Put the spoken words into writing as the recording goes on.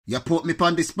You put me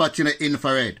on the spot in the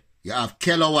infrared. You have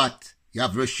Kilowatt, you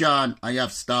have Rashawn, and you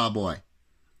have Starboy.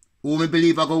 Who me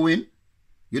believe I go win?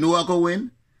 You know who I go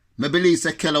win? Me believe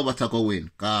say Kilowatt I go win.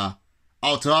 Cause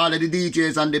out of all of the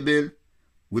DJs on the bill,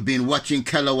 we've been watching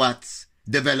Kilowatt's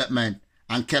development,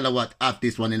 and Kilowatt have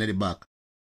this one in the back.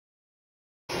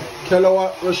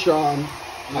 Kilowatt, Rashawn,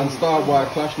 and Starboy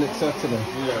clash next Saturday.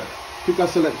 Yeah. Pick a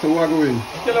selector, who I go win?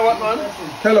 Kilowatt, man.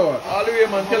 Kilowatt. All the way,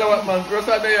 man. Kilowatt, man.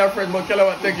 Rashawn, they are friend, but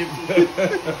Kilowatt take it.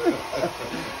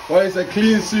 Well, it's a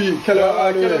clean sweep. Kilowatt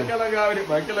all the way. Kilowatt go with it,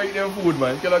 man. Kilowatt eat them food,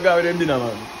 man. Kilowatt go with them dinner,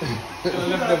 man. Kilowatt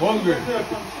left them hungry.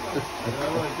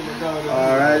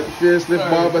 Alright, facelift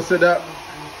barber said that.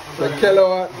 So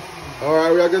Kilowatt.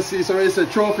 Alright, we are going to see. So he said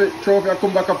trophy, I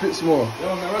come back a bit small.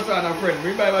 Yo, man, Rashawn a friend.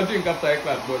 We buy my drink after I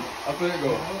class, but after it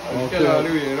go. Kilowatt all the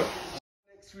way, you know.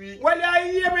 Well,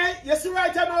 you hear me? You see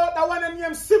right now, that one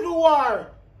named Civil War.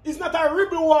 It's not a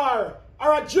rebel war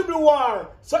or a dribble war.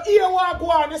 So here we go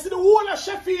on. You see the whole of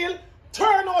Sheffield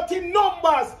turn out in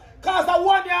numbers. Because the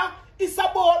one here is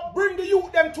about bring the youth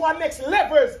them to our next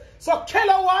levels. So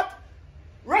Kilowatt,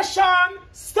 Rashawn,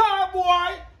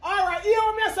 Starboy. Alright, here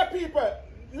we say people.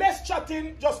 Less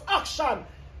chatting, just action.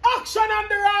 Action on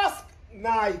the Rask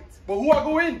night. But who are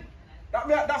going?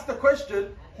 That's the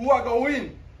question. Who are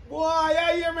going? Boy,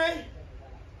 you hear me?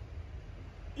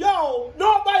 Yo,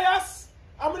 no bias.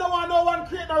 I don't want no one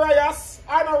create no riots.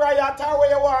 I no riot or what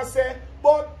you want to say.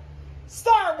 But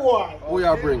Starboy. Who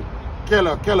you bring?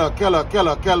 Killer.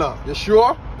 You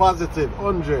sure? Positive,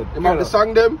 100. You have the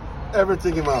song them?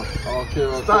 Everything him out.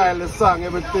 Okay. Style, the song,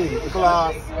 everything.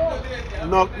 Class.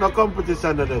 No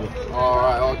competition today.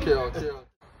 Alright, okay.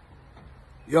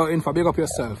 Yo, Infa, big up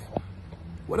yourself.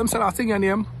 What them say that thing your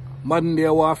name? Modern day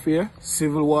warfare,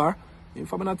 civil war.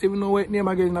 Infa, I not even know what name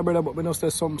again, brother, but I know say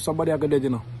somebody I got dead,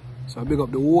 you know. So I big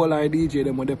up the whole IDJ,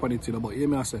 them with them on it, you know. But hear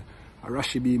me, I say, a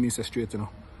Rashi B, me say straight, you know.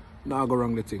 No go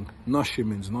wrong the thing. No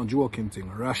shimins, no joking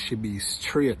thing. Rashi B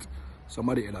straight.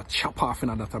 Somebody had a chop off in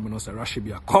at that time, you know, say Rashi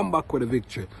B, I come back with a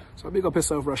victory. So big up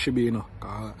yourself, Rashi B, you know.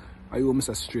 Cause I you me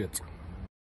say straight.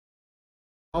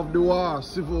 Of the war,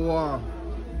 civil war.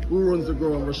 Who runs the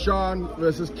ground? Rashawn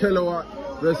versus Kilowatt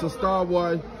versus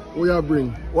Starboy. Who you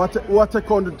bring? What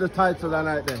take on the title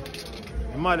tonight then?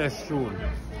 The maddest tune.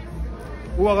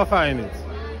 Who are going to find it?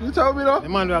 You tell me though? The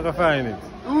man who are going to find it.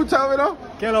 Who tell me though?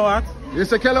 Kilowatt. You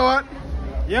say Kilowatt?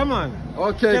 Yeah, man.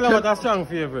 Okay. Kilowatt a strong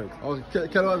favourite. Okay,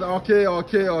 Kilowatt, okay.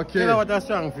 Kilowatt a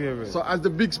strong favourite. So as the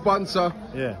big sponsor,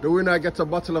 yeah, the winner gets a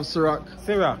bottle of Ciroc.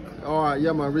 Ciroc. Alright,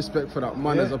 yeah man, respect for that.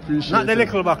 Man, is appreciated. Not the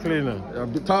little buckle, you know.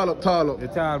 Yeah, tall up. The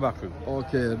tall buckle.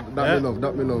 Okay,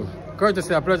 that me love.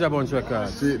 Courtesy of Pleasure Bunch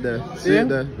Records. See it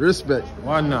there. Respect.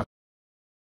 One knock.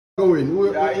 Going.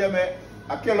 Yeah, man.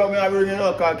 I kill me, I bring it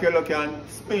up, because Kilo can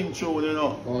spin through, you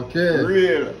know. Okay.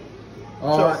 Real.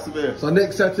 Alright. So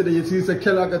next Saturday, you see,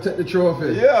 Killer can take the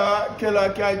trophy. Yeah,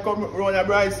 Killer can come around the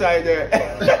bright side there.